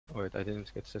Wait, I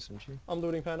didn't get SMG. I'm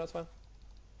looting pan, that's fine.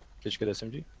 Did you get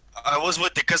SMG? I was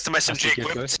with the custom SMG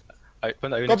equipped.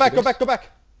 Panda, are you Go next to back, this? go back, go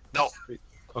back! No.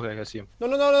 Okay, I see him. No,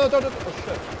 don't. Oh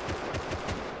shit.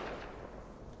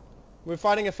 We're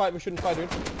fighting a fight we shouldn't fight, dude.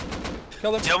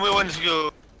 Kill him. Tell me when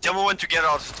to get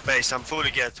out of the base. I'm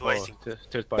fully waiting.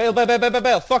 Third party.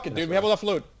 Bail. Fuck it, dude. That's We have right. enough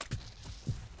loot.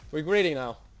 We're greedy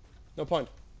now. No point.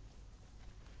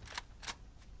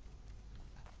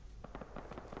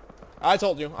 I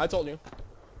told you.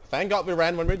 Thank God we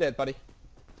ran when we're dead, buddy.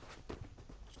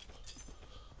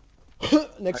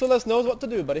 Nixilis knows what to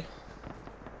do, buddy.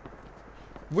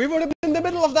 We would have been in the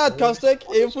middle of that, Caustic,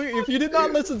 if you did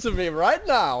not listen to me right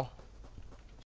now.